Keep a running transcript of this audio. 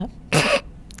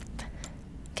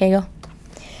Kegel.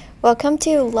 Welcome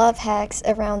to Love Hacks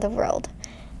Around the World,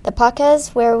 the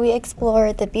podcast where we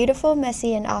explore the beautiful,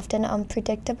 messy, and often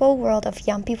unpredictable world of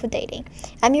young people dating.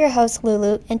 I'm your host,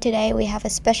 Lulu, and today we have a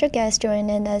special guest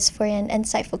joining us for an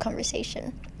insightful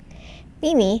conversation.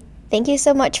 Mimi, thank you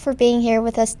so much for being here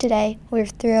with us today. We're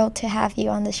thrilled to have you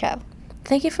on the show.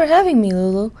 Thank you for having me,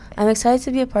 Lulu. I'm excited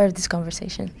to be a part of this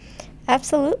conversation.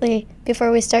 Absolutely.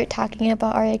 Before we start talking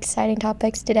about our exciting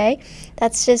topics today,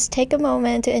 let's just take a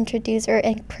moment to introduce our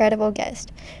incredible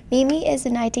guest. Mimi is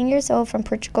 19 years old from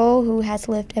Portugal who has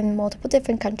lived in multiple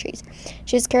different countries.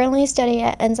 She's currently studying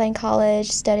at Ensign College,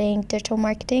 studying digital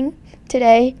marketing.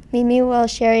 Today, Mimi will be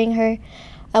sharing her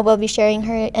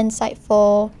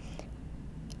insightful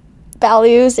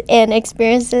values and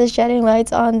experiences, shedding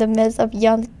lights on the myths of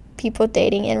young people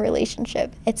dating and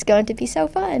relationship. It's going to be so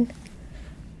fun.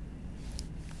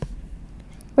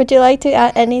 Would you like to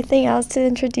add anything else to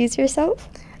introduce yourself?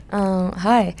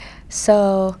 Hi.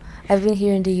 So I've been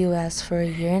here in the U.S. for a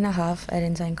year and a half at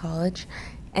Ensign College,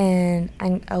 and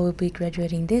I will be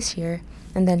graduating this year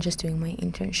and then just doing my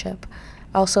internship.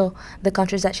 Also, the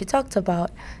countries that she talked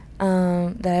about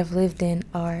that I've lived in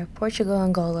are Portugal,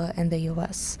 Angola, and the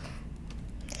U.S.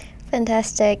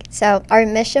 Fantastic. So our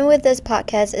mission with this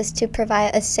podcast is to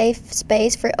provide a safe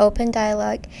space for open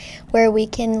dialogue where we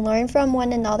can learn from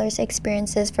one another's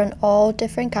experiences from all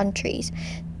different countries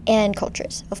and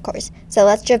cultures, of course. So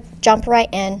let's jump right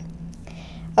in.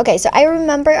 Okay, so I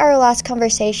remember our last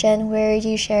conversation where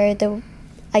you shared a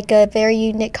very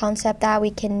unique concept that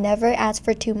we can never ask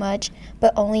for too much,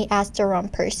 but only ask the wrong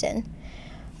person.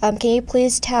 Can you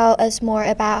please tell us more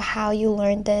about how you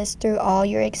learned this through all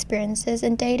your experiences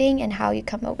in dating and how you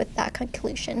come up with that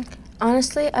conclusion?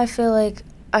 Honestly, I feel like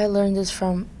I learned this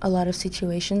from a lot of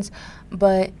situations,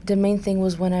 but the main thing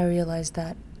was when I realized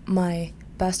that my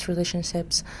past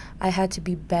relationships, I had to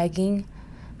be begging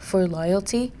for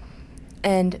loyalty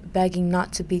and begging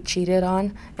not to be cheated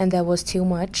on, and that was too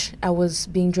much. I was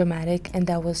being dramatic, and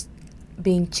that was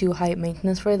being too high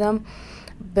maintenance for them.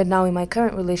 But now in my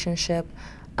current relationship,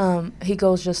 he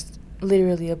goes just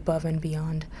literally above and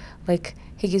beyond. Like,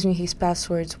 he gives me his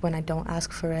passwords when I don't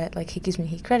ask for it. Like, he gives me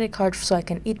his credit card so I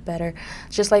can eat better.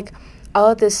 Just like all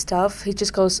of this stuff, he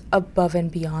just goes above and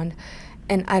beyond.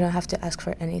 And I don't have to ask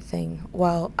for anything,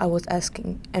 while I was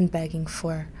asking and begging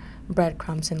for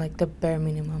breadcrumbs and like the bare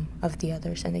minimum of the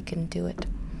others, and they couldn't do it.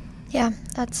 Yeah,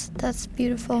 that's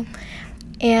beautiful.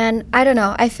 And I don't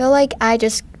know, I feel like I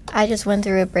just went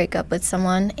through a breakup with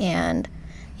someone, and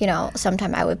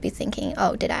sometimes I would be thinking,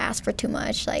 oh, did I ask for too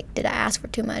much? Like, did I ask for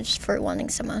too much for wanting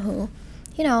someone who,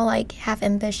 like, have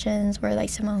ambitions, or like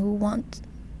someone who wants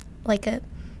like a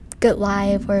good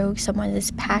life, or someone that's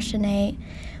passionate.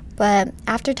 But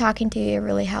after talking to you, it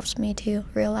really helps me to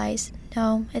realize,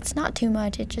 no, it's not too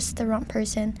much. It's just the wrong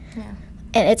person. Yeah.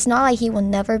 And it's not like he will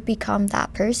never become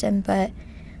that person, but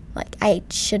like, I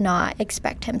should not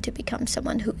expect him to become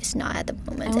someone who is not at the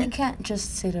moment. And we can't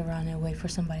just sit around and wait for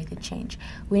somebody to change.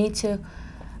 We need to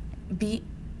be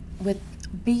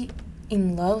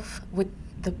in love with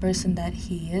the person that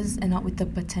he is, and not with the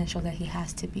potential that he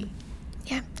has to be.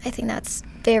 Yeah, I think that's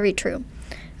very true.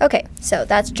 Okay, so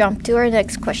let's jump to our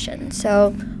next question.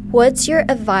 So what's your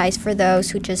advice for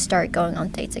those who just start going on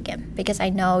dates again? Because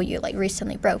I know you like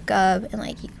recently broke up, and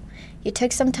like you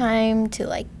took some time to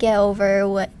like get over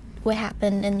what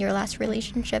happened in your last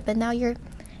relationship, and now you're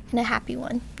in a happy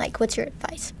one. Like, what's your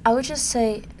advice? I would just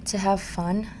say to have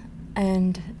fun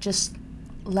and just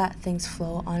let things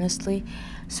flow, honestly.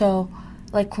 So,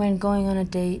 like, when going on a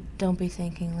date, don't be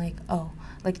thinking, like, oh,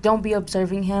 like, don't be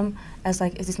observing him as,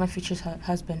 like, is this my future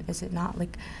husband? Is it not?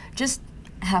 Like, just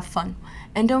have fun.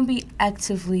 And don't be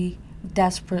actively,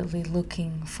 desperately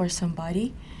looking for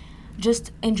somebody.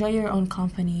 Just enjoy your own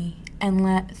company and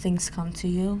let things come to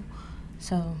you.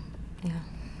 So,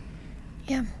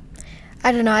 yeah.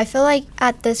 I don't know. I feel like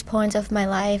at this point of my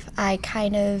life, I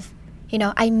kind of,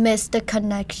 I miss the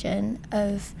connection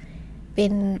of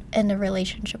being in a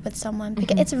relationship with someone,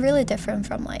 because it's really different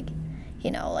from like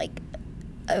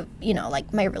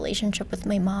my relationship with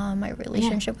my mom, my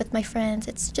relationship with my friends.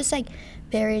 It's just like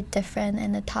very different,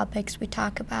 and the topics we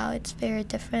talk about, it's very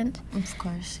different. Of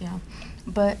course, yeah.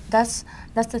 But that's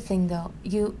the thing, though.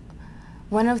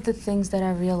 One of the things that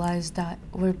I realized that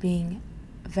were being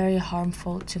very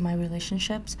harmful to my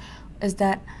relationships is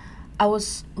that I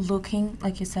was looking,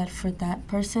 like you said, for that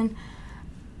person,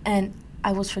 and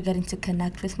I was forgetting to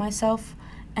connect with myself.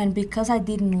 And because I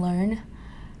didn't learn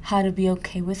how to be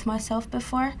okay with myself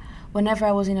before, whenever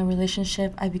I was in a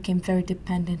relationship, I became very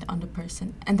dependent on the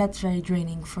person. And that's very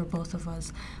draining for both of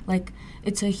us. Like,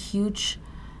 it's a huge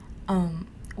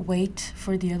weight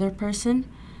for the other person.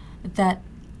 that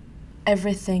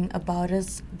everything about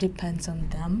us depends on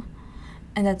them,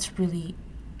 and that's really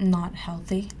not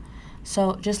healthy.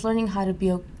 So just learning how to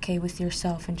be okay with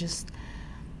yourself and just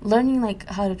learning like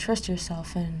how to trust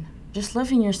yourself and just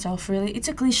loving yourself, really, it's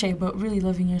a cliche, but really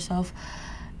loving yourself,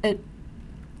 it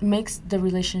makes the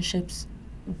relationships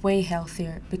way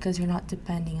healthier because you're not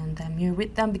depending on them. You're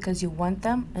with them because you want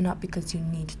them and not because you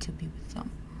need to be with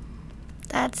them.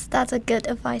 That's a good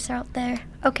advice out there.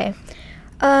 Okay.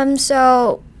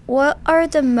 So what are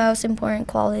the most important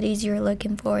qualities you're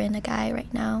looking for in a guy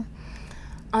right now?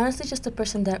 Honestly, just a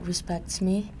person that respects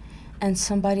me and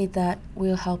somebody that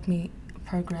will help me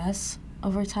progress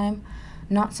over time,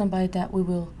 not somebody that we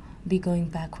will be going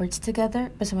backwards together,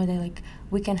 but somebody that like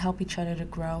we can help each other to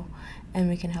grow and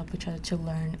we can help each other to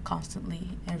learn constantly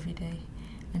every day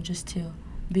and just to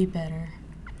be better.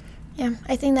 Yeah,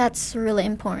 I think that's really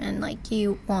important. Like,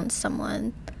 you want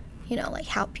someone, like,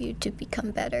 help you to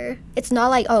become better. It's not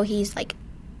like, oh, he's, like,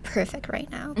 perfect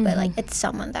right now, but, like, it's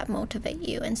someone that motivate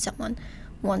you and someone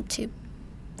want to,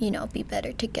 be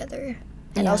better together.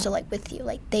 And also, like, with you.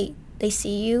 Like, they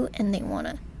see you and they want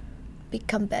to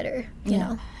become better, you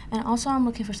know? And also I'm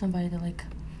looking for somebody that, like,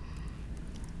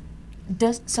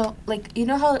 does, so, like, you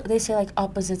know how they say, like,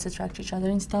 opposites attract each other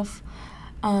and stuff?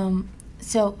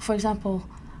 So, for example,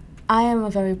 I am a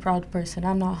very proud person.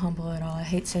 I'm not humble at all. I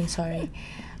hate saying sorry.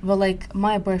 But, like,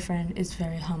 my boyfriend is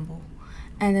very humble.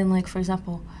 And then, like, for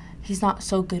example, he's not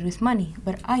so good with money,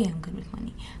 but I am good with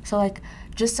money. So, like,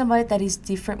 just somebody that is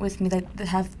different with me, that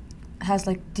has,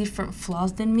 like, different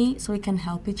flaws than me, so we can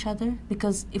help each other.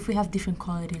 Because if we have different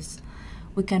qualities,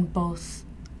 we can both,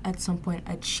 at some point,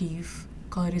 achieve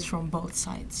qualities from both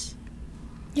sides.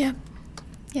 Yeah,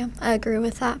 I agree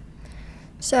with that.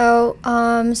 So,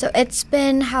 so it's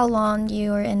been how long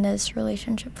you are in this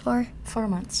relationship for? 4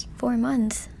 months. 4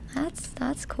 months.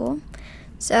 That's cool.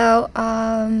 So,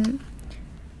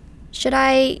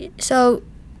 so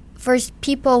for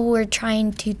people who are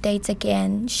trying to date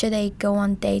again, should they go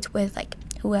on dates with, like,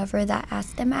 whoever that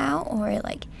asked them out, or,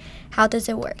 like, how does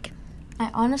it work? I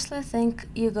honestly think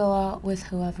you go out with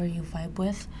whoever you vibe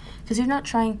with, because you're not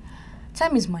trying,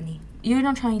 time is money. You're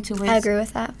not trying to waste... I agree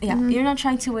with that. Yeah, You're not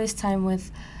trying to waste time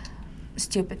with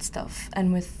stupid stuff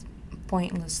and with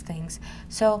pointless things.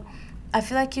 So I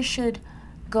feel like you should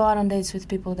go out on dates with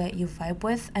people that you vibe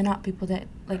with and not people that,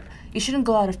 like, you shouldn't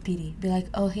go out of pity. Be like,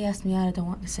 oh, he asked me out, I don't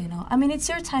want to say no. I mean, it's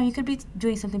your time. You could be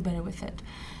doing something better with it.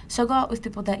 So go out with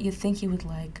people that you think you would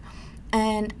like.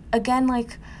 And again,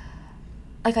 like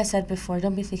I said before,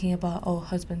 don't be thinking about, oh,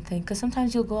 husband thing. Because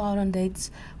sometimes you'll go out on dates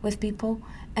with people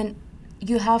and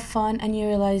you have fun and you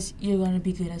realize you're going to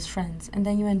be good as friends. And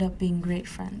then you end up being great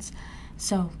friends.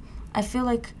 So I feel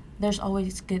like there's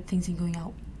always good things in going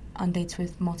out on dates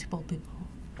with multiple people.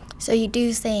 So you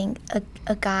do think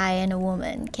a guy and a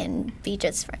woman can be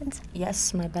just friends?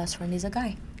 Yes, my best friend is a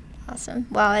guy. Awesome.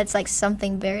 Wow, it's like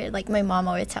something very, like, my mom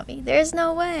always tell me, there's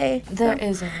no way. There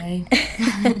is a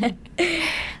way.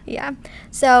 Yeah.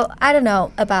 So I don't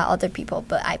know about other people,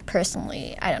 but I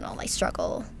personally, I don't know, like,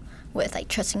 struggle with, like,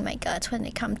 trusting my guts when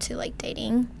it comes to, like,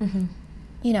 dating.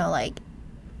 Like,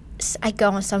 I go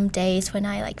on some days when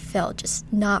I, like, feel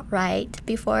just not right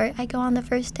before I go on the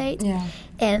first date. Yeah.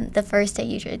 And the first date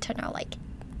usually turn out,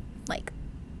 like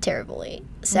terribly.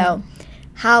 So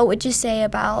how would you say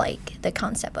about, like, the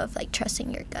concept of, like,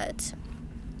 trusting your guts?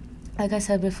 Like I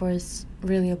said before, it's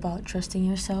really about trusting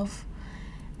yourself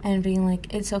and being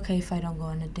like, it's okay if I don't go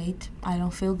on a date. I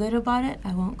don't feel good about it.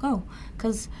 I won't go.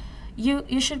 Because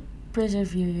you should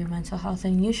preserve your mental health,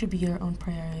 and you should be your own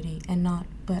priority and not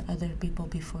put other people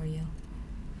before you.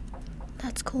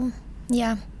 That's cool.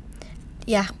 Yeah,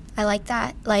 I like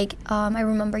that. Like, I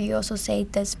remember you also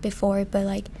said this before, but,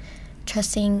 like,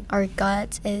 trusting our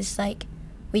guts is, like,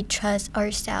 we trust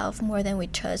ourselves more than we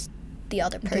trust the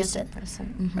other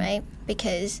person. Right?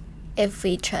 Because if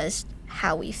we trust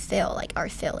how we feel, like, our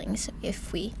feelings,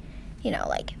 if we,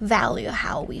 like, value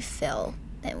how we feel,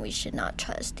 then we should not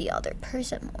trust the other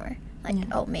person more. Like,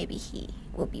 oh, maybe he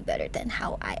will be better than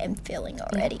how I am feeling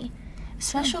already. Yeah.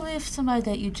 Especially if somebody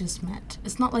that you just met.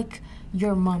 It's not like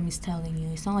your mom is telling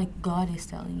you. It's not like God is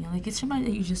telling you. Like, it's somebody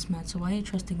that you just met. So why are you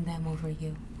trusting them over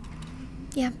you?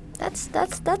 Yeah, that's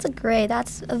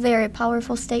a very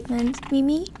powerful statement,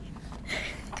 Mimi.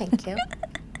 Thank you.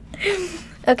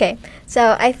 Okay,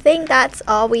 so I think that's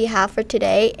all we have for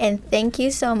today. And thank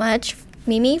you so much,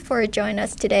 Mimi, for joining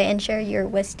us today and share your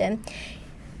wisdom.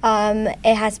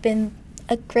 It has been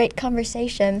a great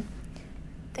conversation.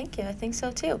 Thank you. I think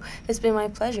so too. It's been my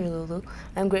pleasure, Lulu.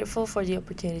 I'm grateful for the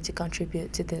opportunity to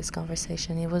contribute to this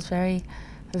conversation. It was very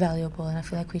valuable, and I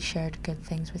feel like we shared good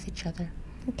things with each other.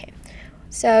 Okay.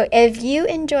 So if you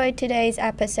enjoyed today's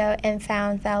episode and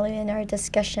found value in our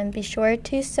discussion, be sure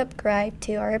to subscribe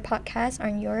to our podcast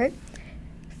on your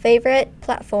favorite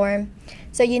platform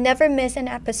so you never miss an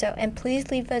episode. And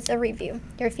please leave us a review.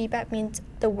 Your feedback means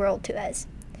the world to us.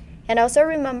 And also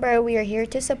remember, we are here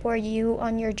to support you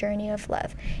on your journey of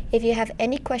love. If you have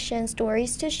any questions,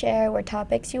 stories to share, or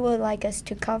topics you would like us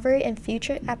to cover in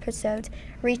future episodes,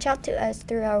 reach out to us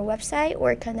through our website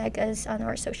or connect us on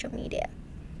our social media.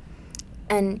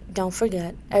 And don't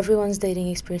forget, everyone's dating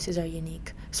experiences are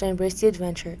unique, so embrace the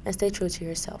adventure and stay true to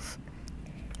yourself.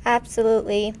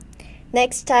 Absolutely.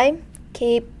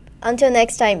 Until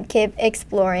next time, keep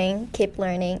exploring, keep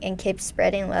learning, and keep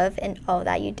spreading love in all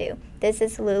that you do. This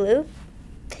is Lulu.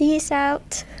 Peace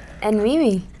out. And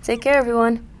Mimi, take care,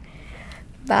 everyone.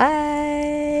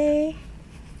 Bye.